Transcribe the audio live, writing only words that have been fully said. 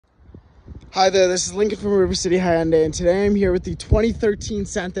Hi there, this is Lincoln from River City Hyundai, and today I'm here with the 2013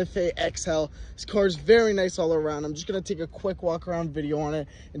 Santa Fe XL. This car is very nice all around. I'm just going to take a quick walk around video on it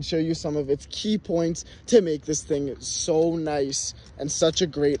and show you some of its key points to make this thing so nice and such a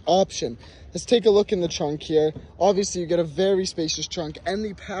great option. Let's take a look in the trunk here. Obviously, you get a very spacious trunk and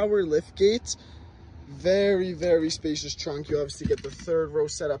the power lift gate. Very spacious trunk. You obviously get the third row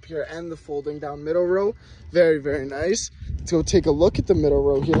set up here and the folding down middle row. Very nice. Let's go take a look at the middle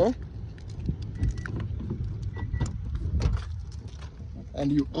row here. And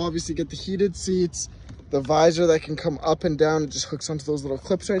you obviously get the heated seats, the visor that can come up and down. It just hooks onto those little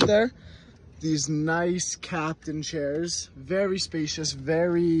clips right there. These nice captain chairs, very spacious,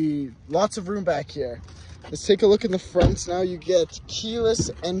 lots of room back here. Let's take a look in the front now. You get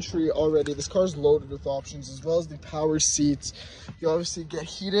keyless entry already. This car is loaded with options as well as the power seats. You obviously get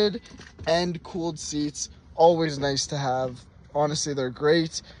heated and cooled seats. Always nice to have. Honestly, they're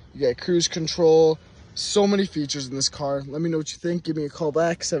great. You get cruise control. So many features in this car. Let me know what you think. Give me a call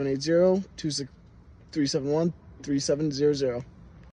back, 780-371-3700.